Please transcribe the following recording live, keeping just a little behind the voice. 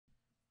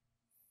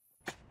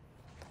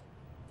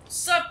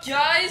What's up,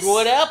 guys?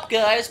 What up,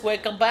 guys?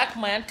 Welcome back,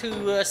 man,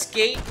 to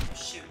Skate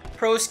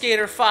Pro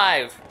Skater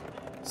 5.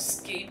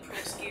 Skate Pro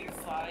Skater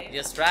 5?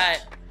 That's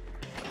right.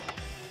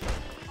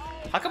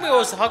 How come we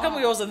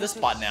always in this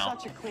spot now?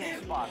 Such a cool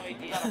spot.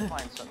 You gotta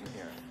find something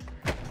here.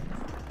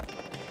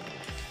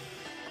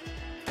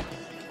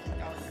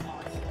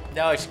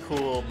 That was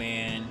cool,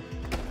 man.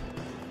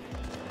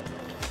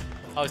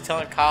 I was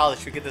telling Kyle that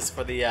should get this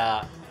for the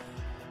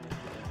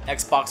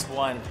Xbox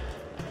One.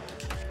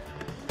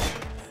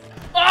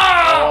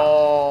 Ah!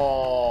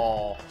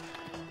 Oh!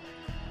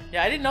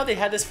 Yeah, I didn't know they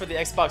had this for the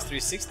Xbox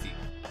 360.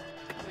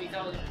 Wait,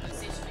 that was a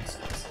PlayStation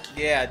exclusive.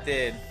 Yeah, I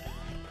did.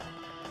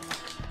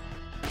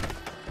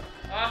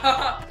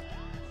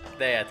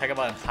 There, talk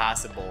about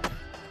impossible.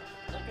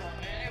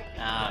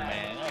 Ah,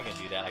 man, I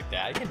can do that like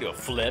that. I can do a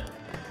flip.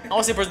 I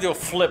want to see a person do a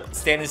flip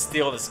standing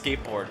still on a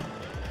skateboard.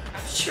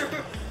 I'm sure.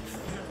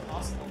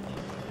 Impossible.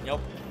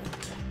 Nope.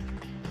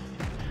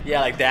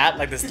 Yeah, like that,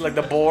 like this, like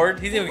the board.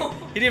 He didn't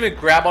even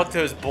grab onto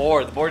his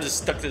board. The board just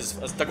stuck to his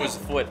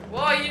foot.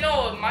 Well, you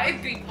know, it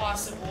might be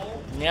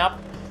possible. Yep.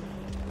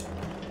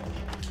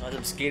 Oh,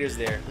 them skaters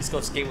there. Let's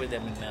go skate with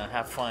them and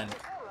have fun.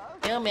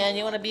 Yo, man,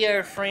 you want to be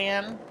our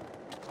friend?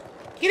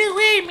 Get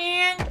away,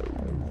 man!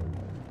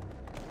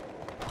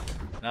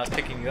 When I was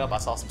picking you up, I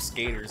saw some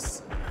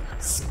skaters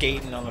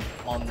skating on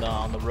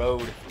the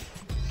road.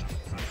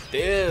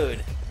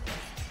 Dude.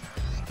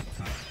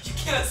 You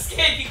can't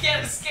escape. You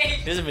can't escape.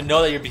 He doesn't even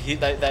know that you're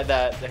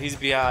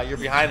you're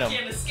behind him. You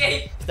can't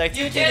escape. It's like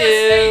You do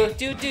can't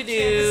do escape.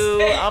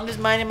 do. I'm just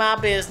minding my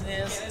You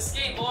business. can't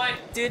escape, boy.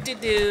 Do.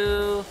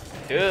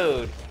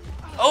 Dude.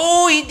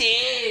 Oh, he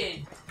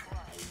did.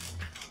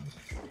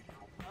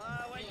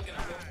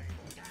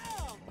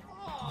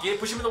 Get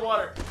push him in the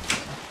water.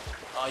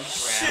 Oh, you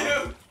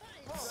drowned.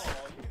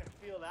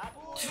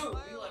 Dude,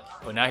 we like.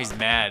 Oh, now he's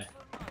mad.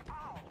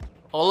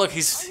 Oh, look,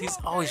 he's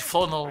floating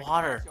in the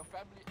water.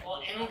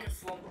 Well, anyone can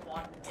float in the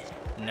water.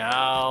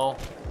 No.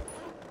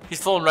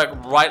 He's floating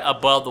right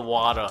above the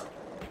water.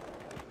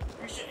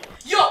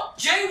 Yo,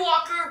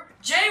 Jaywalker!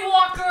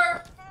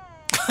 Jaywalker!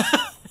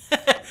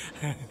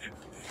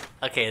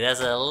 Okay, that's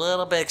a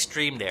little bit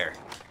extreme there.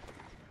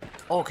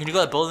 Oh, can you go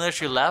to the building there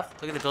to your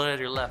left? Look at the building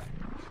to your left.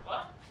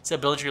 What? See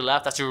that building to your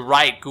left? That's your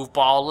right,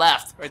 goofball.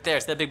 Left. Right there.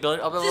 See that big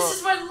building? Oh, This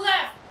is my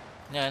left!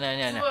 No.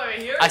 Over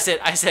here? I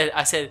said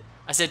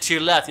to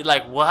your left. You're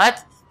like,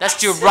 what? That's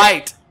to your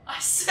right. I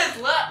said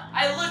left.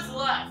 I looked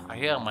left. Right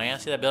here, man.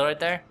 See that building right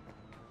there?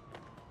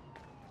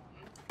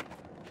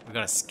 We're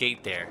gonna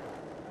skate there.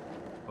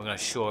 We're gonna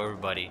show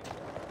everybody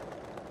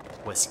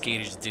what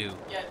skaters do.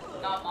 Yeah,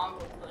 not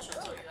Mongol push,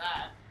 I'll tell you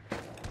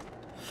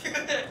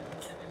that.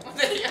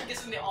 I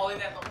guess when they all in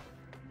that.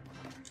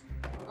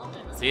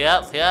 See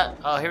yeah.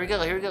 Oh, here we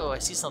go. I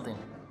see something.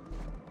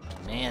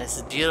 Man, this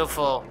is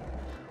beautiful.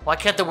 Why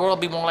can't the world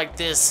be more like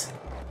this?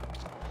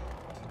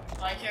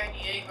 Why can't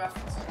EA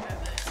graphics look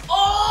like this?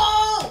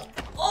 Oh!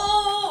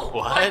 Oh!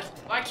 What?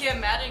 Why can't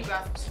Madden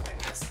graphics look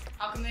like this?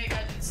 How come they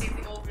gotta do the same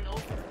thing over and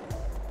over?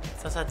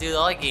 That's how I do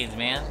all the games,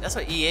 man. That's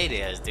what EA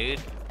does,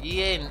 dude.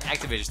 EA and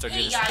Activision start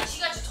doing Hey this. guys,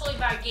 you got your totally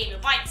bad game. You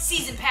buy the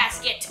season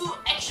pass, you get 2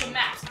 extra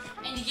maps,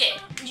 and you get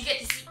to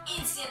see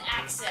instant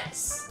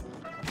access.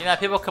 You know,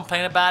 people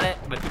complain about it,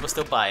 but people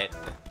still buy it.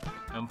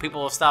 And when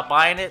people stop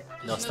buying it,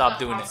 they'll stop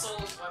doing it. Star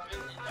Wars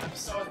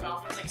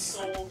Battlefront is like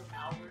so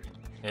overpowered.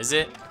 Is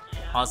it? Yeah.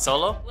 Han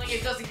Solo? Like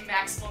it does like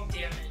maximum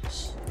damage.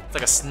 It's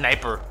like a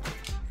sniper.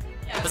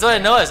 Yeah, That's what I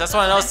noticed. That's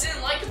what I I noticed.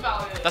 didn't like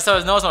about it. That's what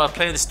I noticed when I was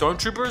playing the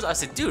Stormtroopers. I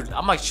said, dude,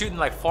 I'm like shooting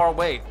like far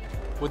away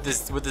with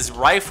this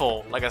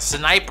rifle, like a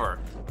sniper.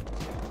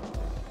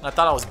 And I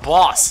thought I was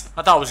boss.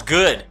 I thought I was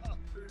good.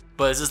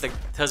 But it's just like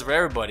tells for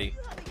everybody.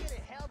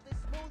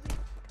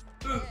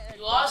 You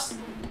lost?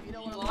 You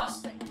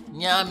lost?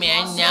 Yeah,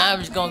 man. Now I'm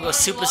just gonna go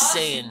Super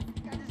Saiyan.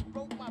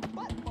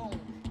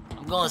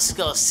 I'm gonna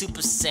go Super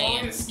Only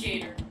Saiyan. a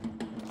skater.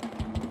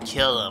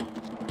 Kill him.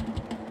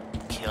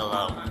 Kill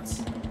him.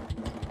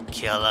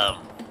 Kill him.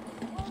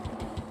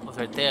 What's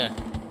right there?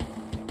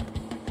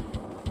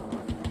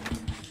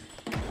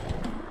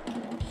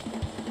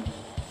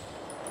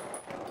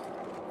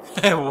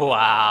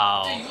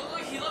 Wow.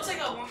 Dude, he looks like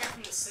that one guy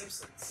from The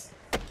Simpsons.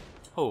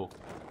 Who?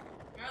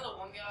 Remember the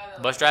one guy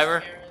that Bus driver?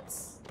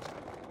 carrots?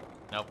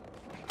 Nope.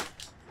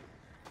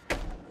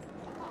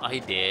 Oh, he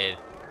did.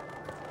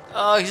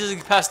 Oh, he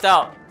just passed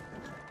out.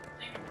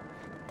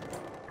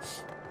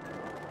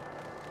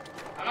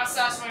 I'm not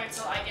satisfied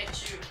until I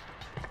get you.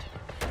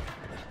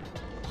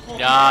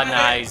 Ah,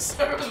 nice.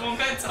 There was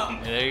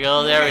momentum. There you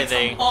go with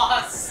everything.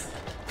 Boss.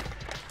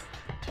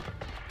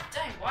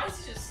 Dang, why did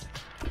he just...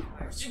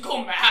 Why did you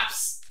go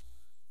maps?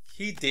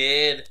 He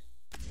did.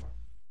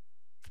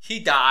 He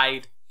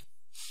died.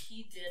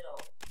 He did.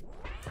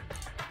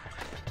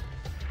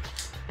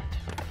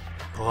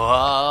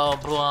 Blah,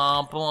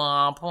 blah,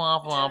 blah, blah,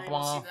 blah, See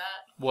blah. that?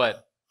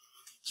 What?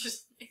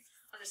 Just, I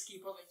just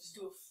keep up, like, just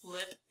do a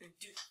flip and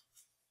do.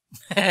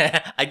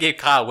 I gave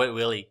Kyle Wet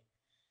Willy.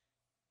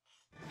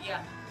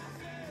 Yeah.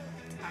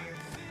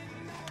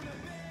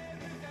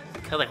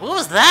 They're like, what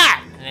was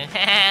that? And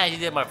then, you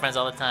did my friends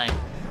all the time.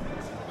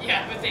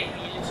 Yeah, but they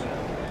hated you.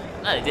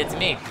 No, they did to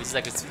me. It's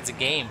like it's a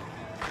game.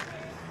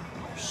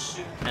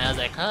 Shoot. And I was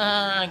like,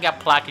 I got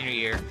plaque in your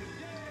ear.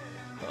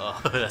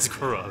 Oh, that's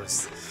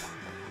gross.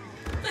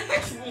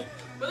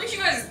 What did you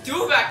guys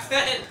do back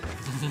then?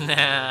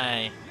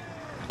 Nah,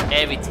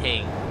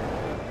 everything.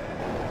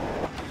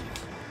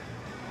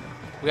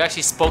 We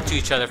actually spoke to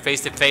each other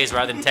face to face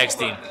rather than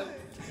texting.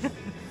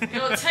 You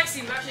know,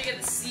 texting, we actually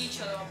get to see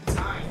each other all the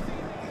time.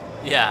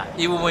 Yeah,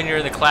 even when you're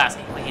in the class.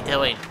 Hey, what are you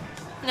doing?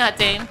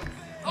 Nothing.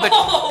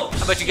 Oh!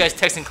 I bet you guys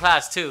text in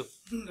class too.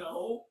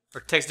 No.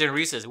 Or text during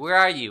recess. Where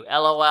are you?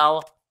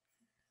 LOL.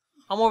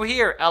 I'm over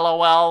here.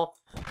 LOL.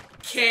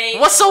 Okay.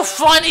 What's so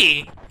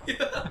funny?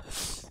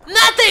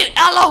 Nothing.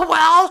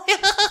 LOL.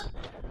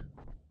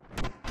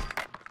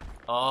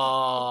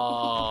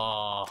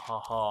 Oh.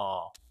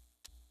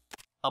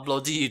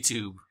 Upload to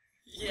YouTube.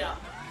 Yeah.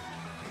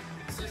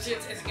 So it's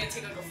gonna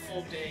take like a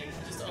full day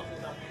just to upload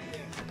that one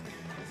thing.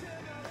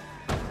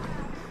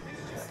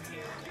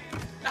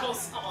 That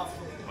was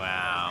awful.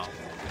 Wow.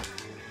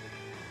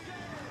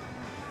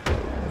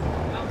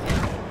 Okay.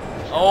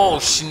 Oh,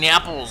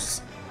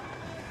 schnapples.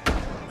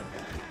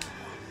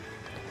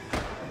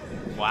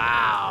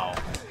 Wow.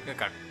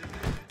 Okay. Let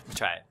me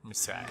try it. Let me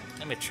try it.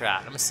 Let me try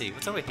it. Let me see.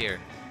 What's over here?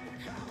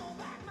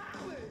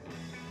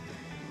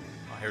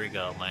 Oh, here we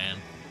go, man.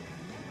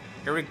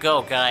 Here we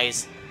go,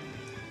 guys.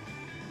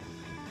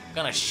 I'm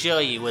gonna show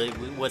you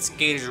what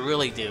skaters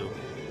really do.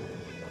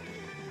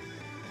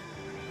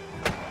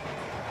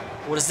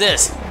 What is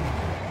this?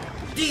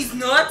 These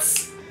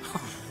nuts?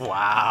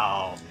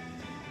 Wow.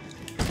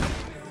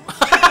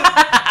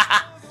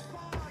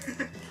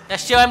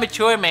 That's so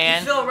immature,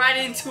 man. You fell right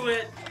into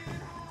it.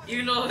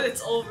 Even though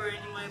it's over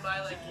anyway, but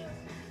I like it.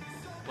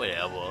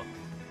 Whatever.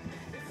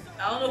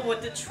 I don't know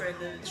what the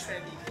trending is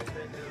right now.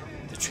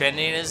 The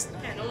trending is.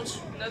 Yeah,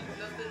 nothing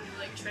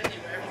like trendy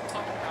where everyone's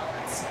talking about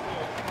at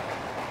school.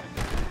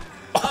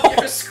 Oh,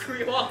 you're a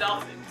screwball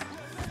dolphin.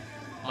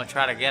 I'm gonna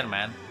try it again,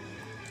 man.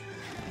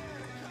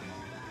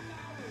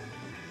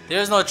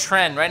 There's no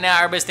trend. Right now,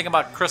 everybody's thinking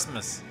about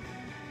Christmas.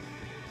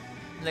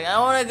 Like, I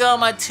wanna go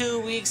my 2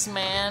 weeks,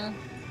 man.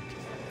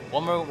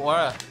 One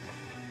more.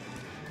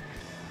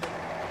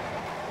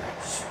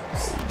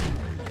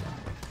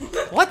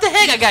 What the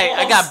heck?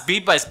 I got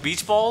beat by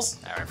beach balls?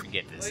 Alright,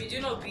 forget this. Well, you do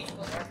know beach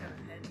balls are kind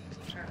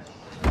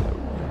of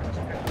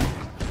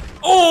heavy.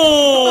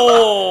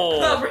 Oh!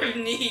 Not very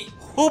neat.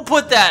 Who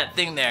put that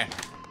thing there?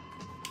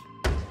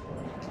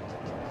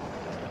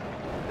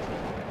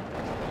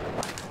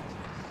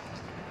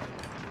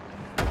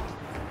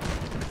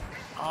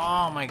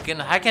 Oh my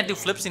goodness, I can't do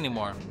flips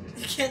anymore.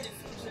 You can't do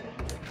flips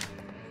anymore.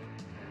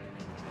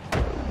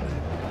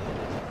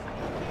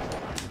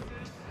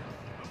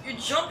 You're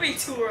jumping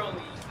too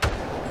early.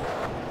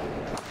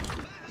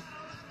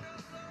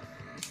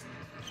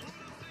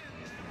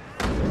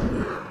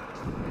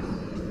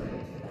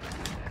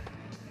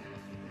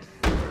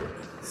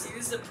 See,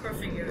 this is the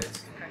perfect area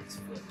to practice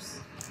flips.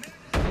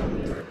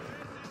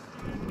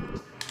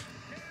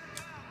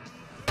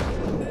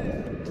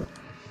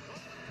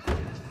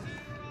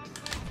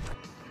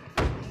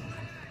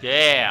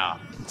 Yeah,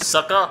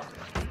 sucker.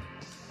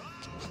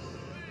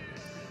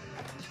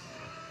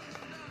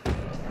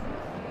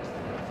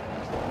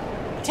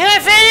 To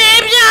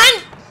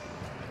infinity!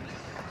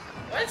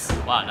 What?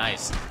 Wow,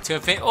 nice. To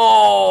infinity.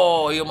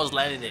 Oh, he almost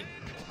landed it.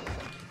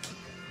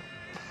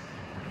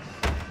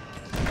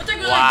 What they're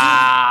gonna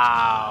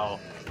Wow.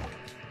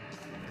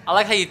 I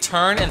like how you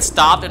turn and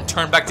stop and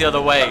turn back the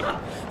other way.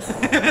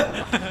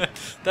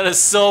 That is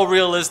so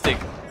realistic.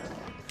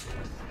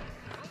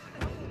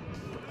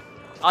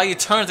 Oh, you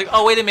turn, it's like,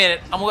 oh, wait a minute,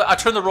 I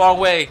turned the wrong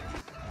way.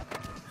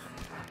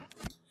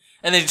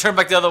 And then you turn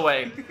back the other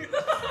way.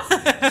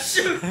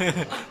 Shoot!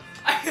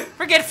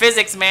 Forget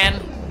physics, man.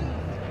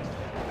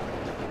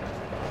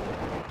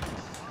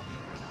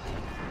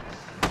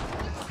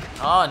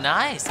 Oh,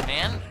 nice,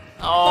 man.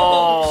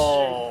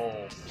 Oh.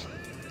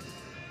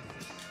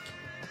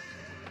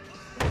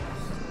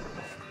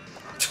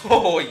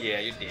 Oh, yeah,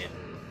 you did.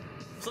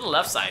 It's on the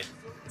left side.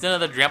 Is there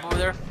another ramp over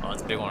there? Oh,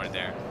 it's a big one right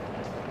there.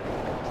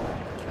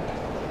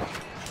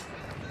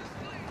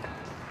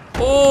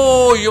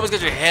 Oh, you almost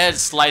got your head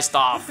sliced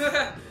off.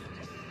 I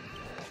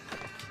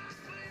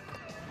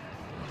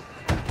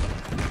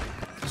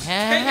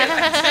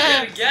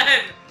did it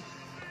again.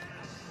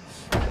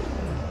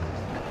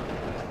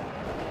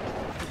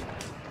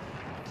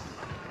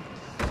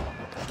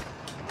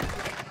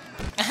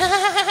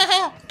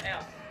 Ow.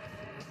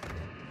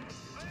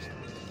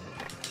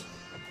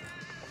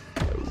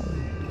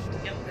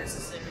 Yep,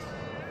 necessary.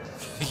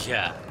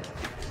 Yeah.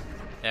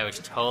 That was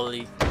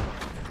totally...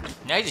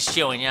 Now you're just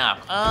showing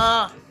up.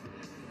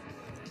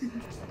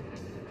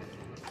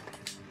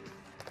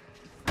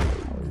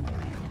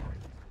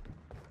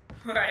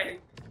 Right.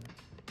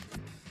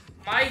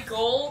 My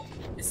goal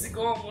is to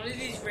go on one of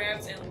these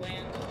ramps and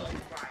land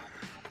right.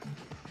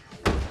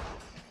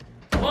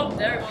 Oh,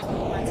 there goes the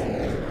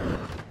momentum.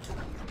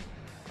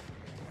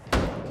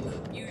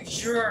 You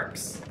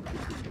jerks.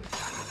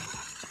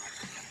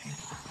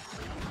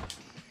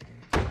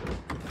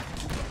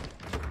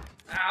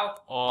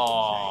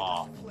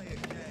 Oh.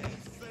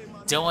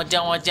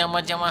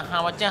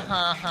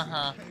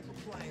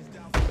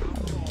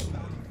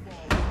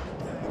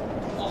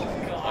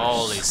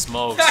 Holy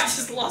smokes. I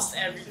just lost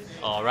everything.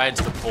 Oh, right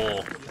into the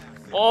pool.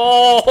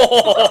 Oh!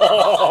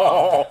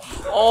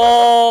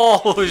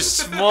 Oh,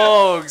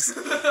 smokes.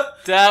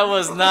 That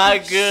was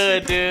not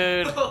good,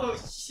 dude. Oh,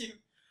 shoot.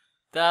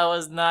 That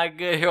was not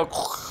good. Here,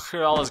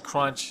 all this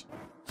crunch.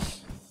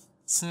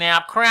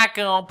 Snap,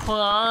 crackle,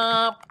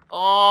 pop.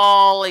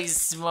 Holy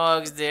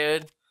smokes,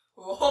 dude.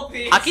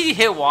 Whoopee. How can you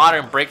hit water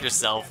and break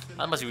yourself?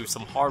 That must be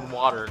some hard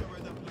water.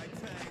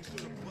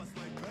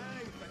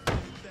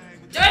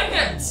 Dang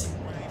it!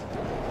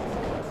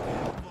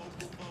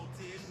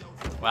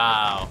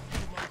 Wow.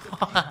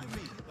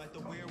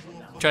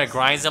 Trying to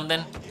grind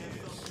something?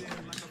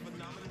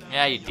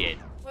 Yeah, you did.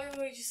 Wait,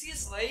 did you see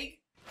his leg?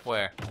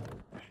 Where?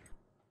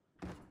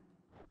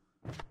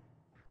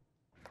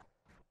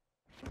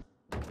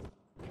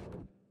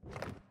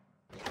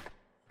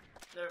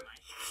 Never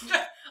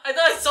mind. I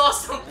thought I saw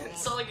something.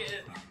 Saw like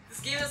this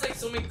game has like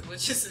so many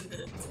glitches in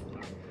it.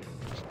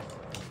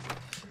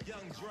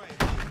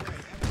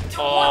 Dude,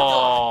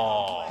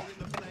 Oh.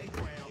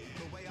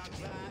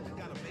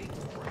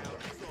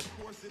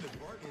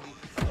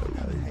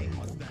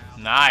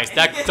 Nice.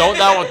 That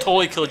one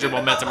totally killed your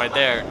momentum right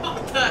there.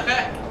 What the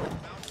heck?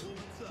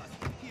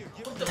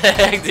 What the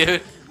heck,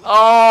 dude?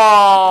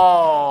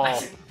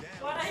 Oh.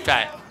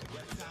 Try it.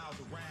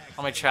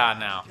 Let me try it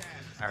now.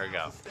 There we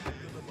go.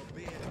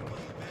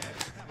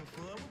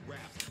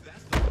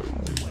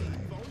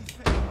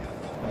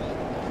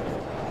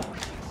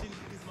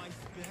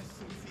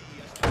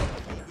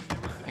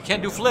 I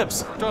can't do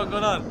flips. What's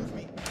going on?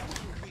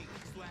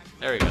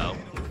 There we go.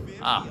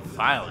 Ah,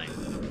 finally.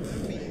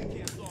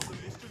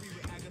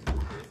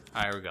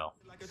 Alright, here we go.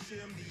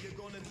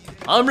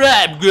 I'm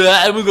right, I'm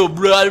gonna go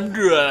bottom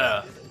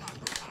dry.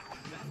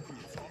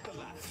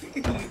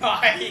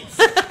 Nice.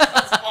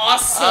 That's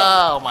awesome.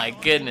 Oh my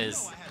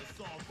goodness.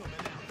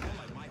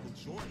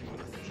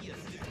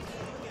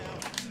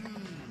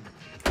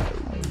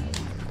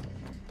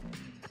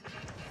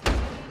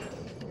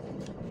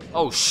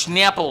 Oh,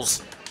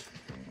 schnapples.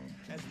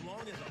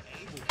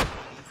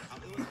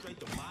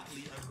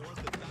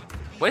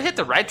 Wait, hit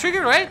the right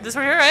trigger, right? This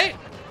right here, right?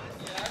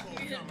 Yeah,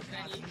 you hit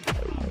any.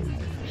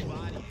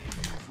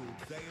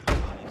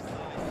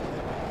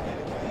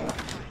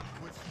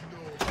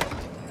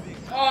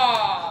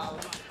 Oh.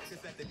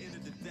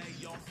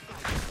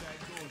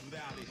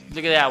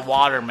 Look at that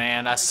water,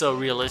 man. That's so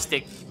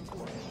realistic.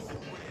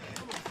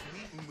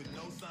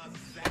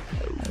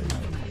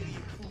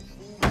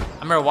 I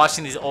remember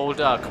watching these old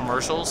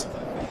commercials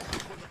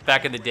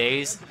back in the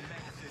days.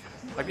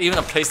 Like even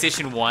the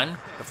PlayStation 1,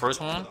 the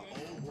first one.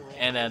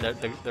 And then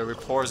the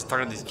reporters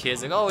talking to these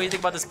kids like, oh, what do you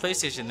think about this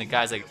PlayStation? And the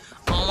guy's like,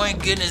 oh my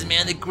goodness,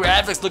 man, the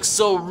graphics look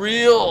so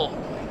real.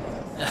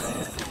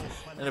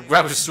 And the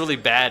graphics was really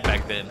bad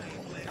back then.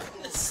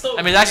 It's so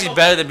I mean, it's actually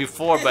better than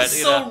before, but it's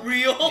you so know.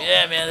 real.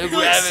 Yeah, man, the It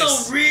looks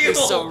graphics so real. look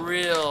so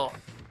real.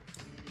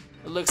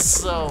 It looks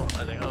so.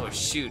 I think, oh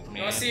shoot, man.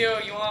 You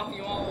want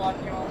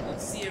to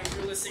see a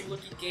realistic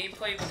looking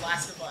gameplay of The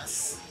Last of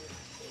Us?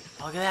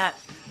 Look at that.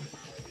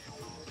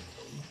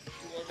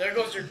 Well, there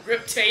goes your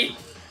grip tape.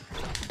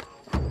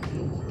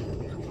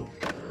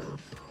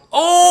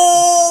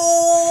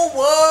 Oh,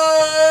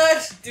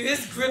 what? Dude,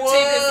 his grip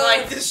tape is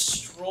like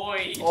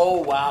destroyed.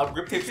 Oh wow,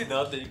 grip tape's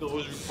nothing. You can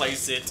always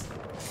replace it.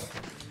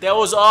 That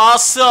was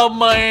awesome,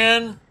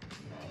 man.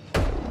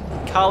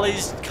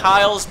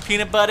 Kyle's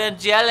peanut butter and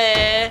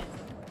jelly.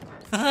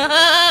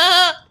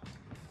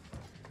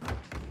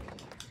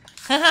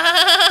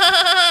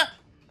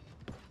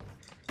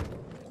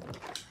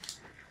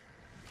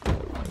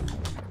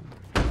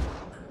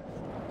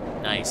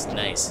 Nice,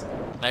 nice.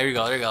 There you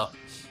go, there you go.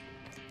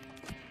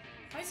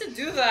 Why does it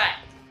do that?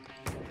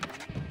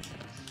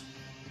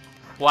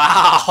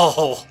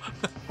 Wow!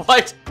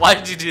 Why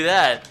did you do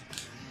that?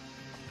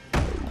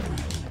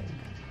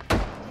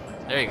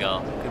 There you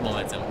go. Good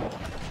momentum.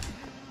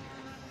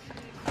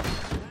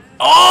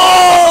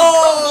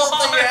 Oh! I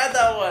you had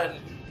that one.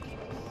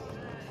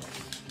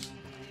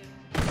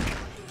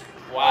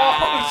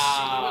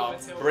 Wow!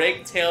 Oh,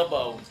 Break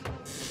tailbone.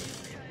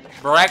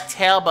 Break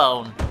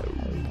tailbone.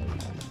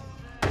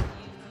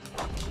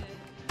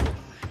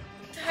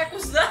 What the heck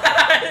was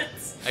that?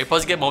 Are you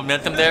supposed to get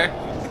momentum there?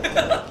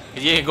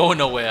 You ain't going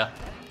nowhere.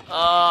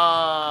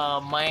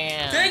 Oh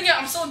man. Dang it,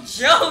 I'm so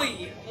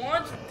jelly. I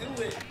wanted to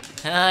do it.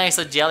 You're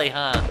so jelly,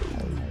 huh?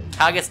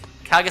 Kyle gets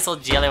so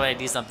jelly when I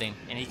do something,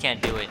 and he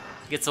can't do it.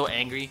 He gets so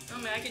angry. Oh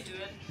man, I can do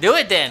it. Do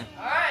it then.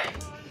 Alright.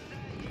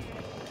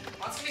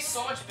 That's gonna be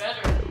so much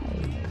better.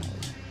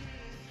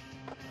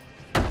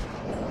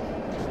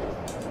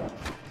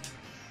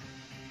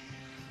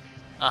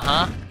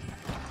 Uh-huh.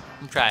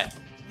 Let me try it.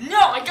 No,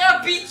 I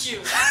gotta beat you.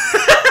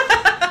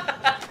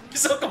 You're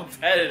so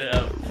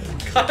competitive.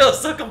 Kyle's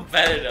so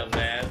competitive,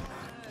 man.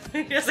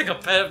 He has a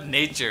competitive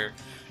nature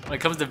when it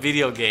comes to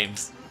video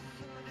games.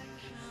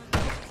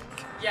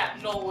 Yeah,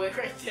 no way,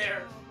 right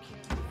there.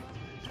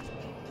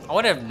 I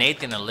wonder if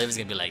Nathan and Liv's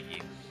gonna be like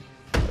you.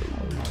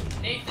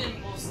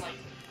 Nathan most likely.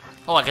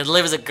 Oh, I could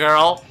live as a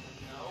girl.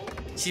 No.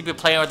 She'd be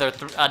playing with her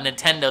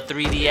Nintendo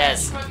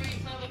 3DS. Probably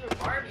playing like her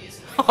Barbie or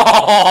something.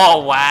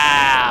 Oh,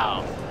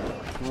 wow.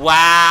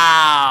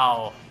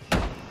 Wow.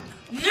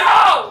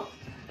 No!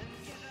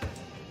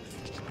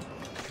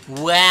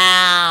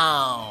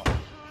 Wow.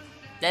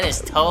 That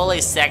is totally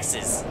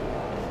sexist.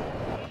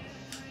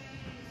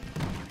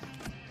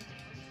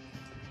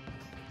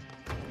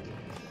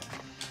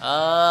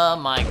 Oh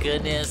my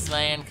goodness,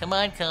 man. Come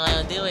on,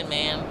 Kyle, do it,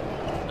 man.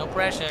 No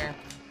pressure.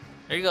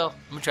 There you go.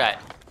 Let me try it.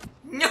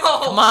 No!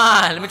 Come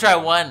on, let me try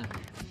one.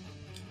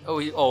 Oh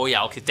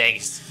yeah, okay,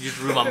 thanks. You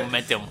just ruined my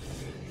momentum.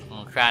 I'm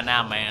gonna try it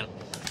now, man.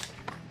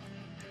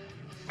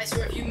 I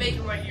swear, if you make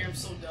it right here, I'm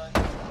so done.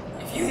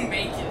 If you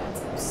make it,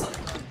 I'm so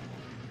done.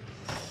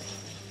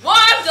 Well,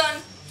 I'm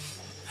done!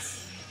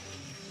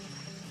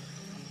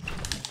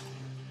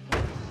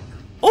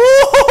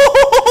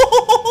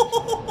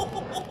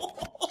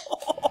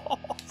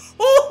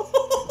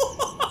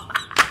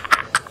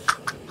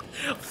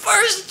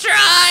 First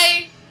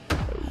try!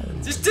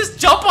 Just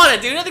jump on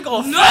it, dude. You have to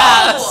go No!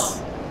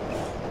 fast.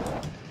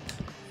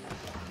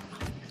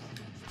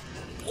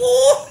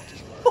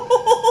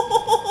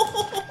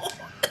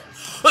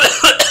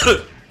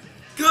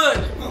 Good!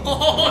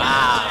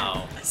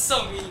 Wow. That's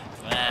so mean.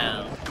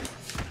 Wow.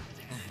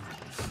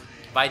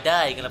 If I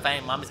die, you're gonna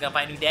find mommy's gonna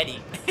find a new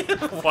daddy.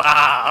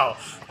 Wow.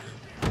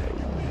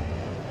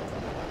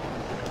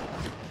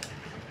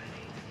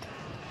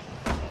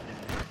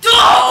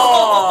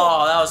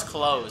 Oh, that was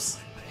close.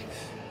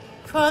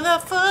 For the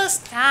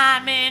first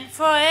time in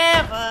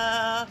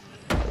forever,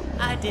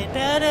 I did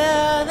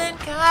better than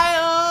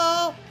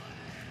Kyle.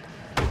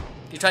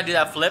 You trying to do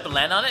that flip and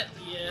land on it?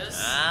 Yes.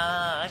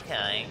 Ah,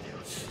 okay.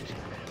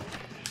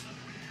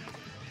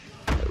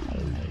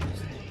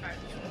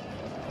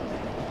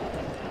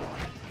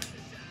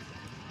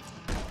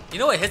 You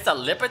know what hits that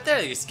lip right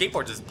there? Your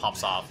skateboard just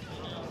pops off.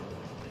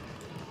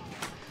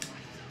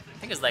 I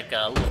think it's like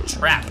a little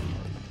trap.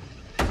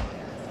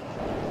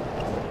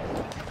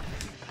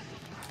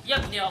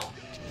 Yep, no.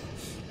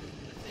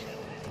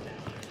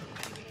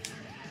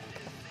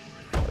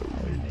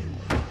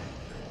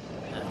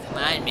 Come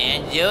on,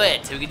 man, do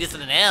it so we can do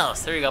something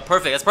else. There you go,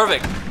 perfect. That's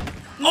perfect.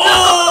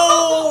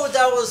 Oh,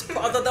 that was.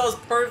 I thought that was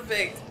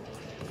perfect.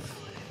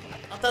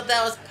 I thought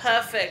that was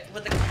perfect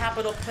with the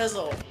capital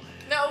pizzle.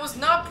 That was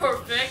not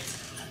perfect.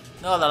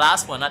 No, the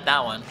last one, not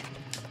that one.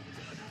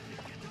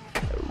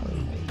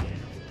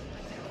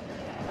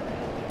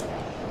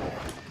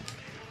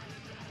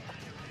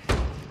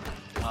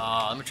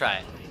 Oh, let me try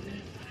it.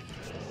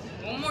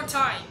 One more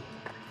time.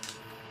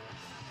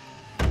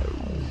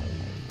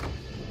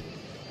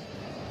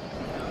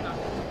 No.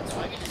 So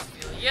I can just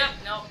feel it. Yep,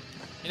 no.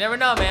 You never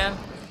know, man.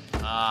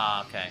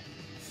 Ah, okay.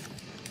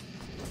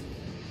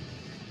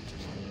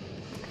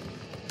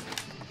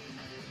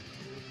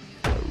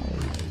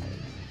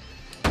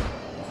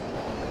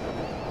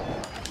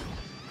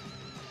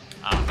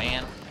 Oh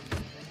man,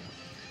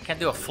 can't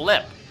do a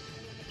flip.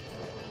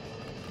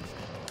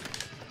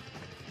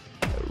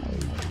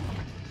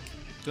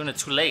 Doing it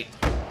too late.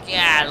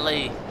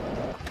 Golly.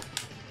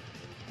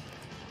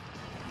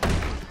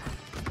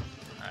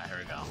 Alright, here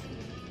we go.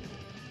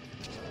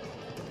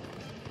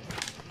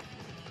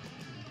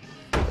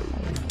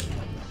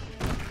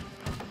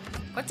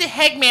 What the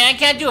heck, man? I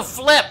can't do a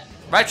flip.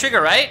 Right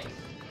trigger, right?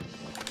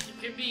 It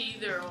could be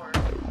either or.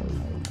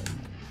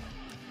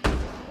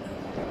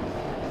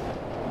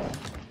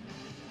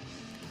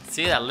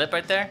 See that lip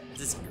right there? It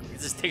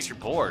just takes your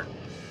board.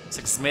 It's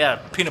like it's made out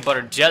of peanut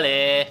butter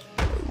jelly.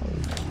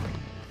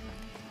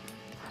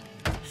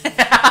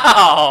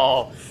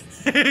 Ow!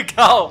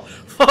 Go!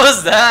 What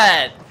was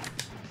that?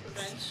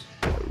 Bench.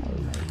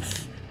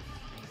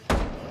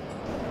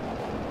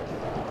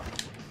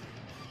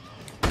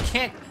 I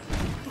can't.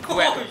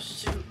 Oh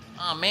shoot.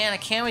 Oh man, I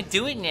can't even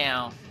do it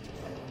now.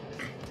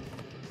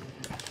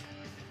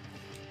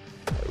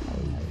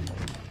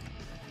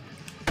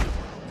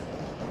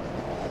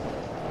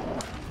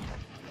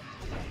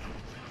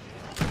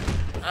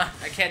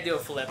 I can't do a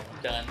flip.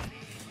 I'm done.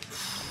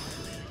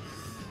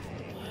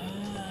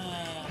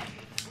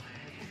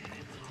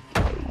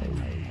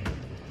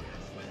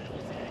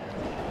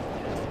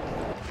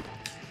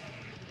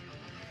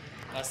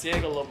 I see I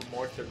go a little bit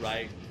more to the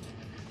right.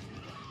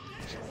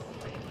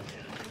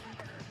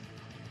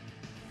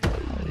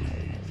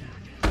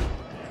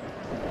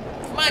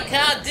 Come on,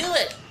 Kyle, do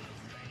it!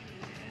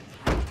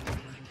 I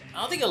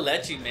don't think I'll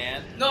let you,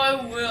 man. No, I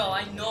will.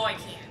 I know I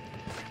can.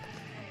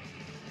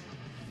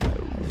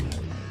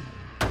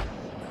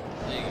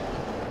 There you go.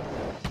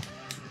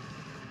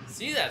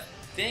 See that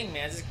thing,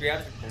 man? Just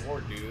grabs your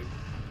board, dude.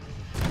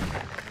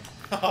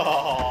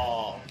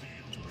 Oh.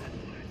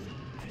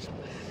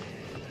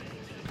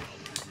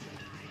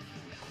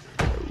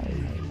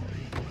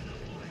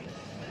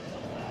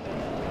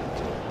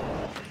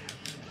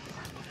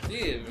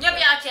 Dude. Yep,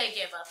 yeah, okay,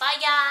 give up. Bye,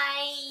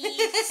 guys.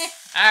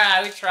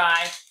 Alright, we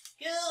tried.